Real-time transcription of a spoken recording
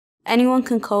Anyone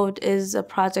Can Code is a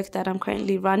project that I'm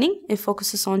currently running. It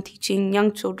focuses on teaching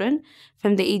young children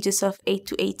from the ages of 8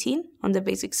 to 18 on the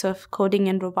basics of coding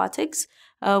and robotics.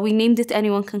 We named it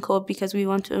Anyone Can Code because we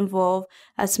want to involve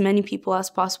as many people as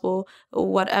possible,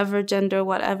 whatever gender,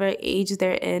 whatever age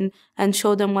they're in, and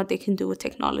show them what they can do with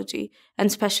technology, and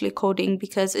especially coding,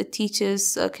 because it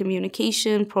teaches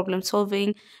communication, problem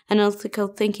solving, analytical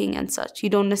thinking, and such. You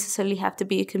don't necessarily have to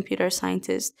be a computer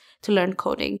scientist to learn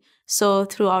coding. So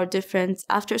through our different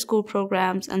after-school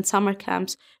programs and summer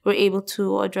camps, we're able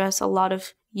to address a lot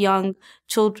of young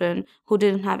children who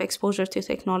didn't have exposure to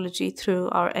technology through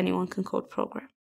our Anyone Can Code program.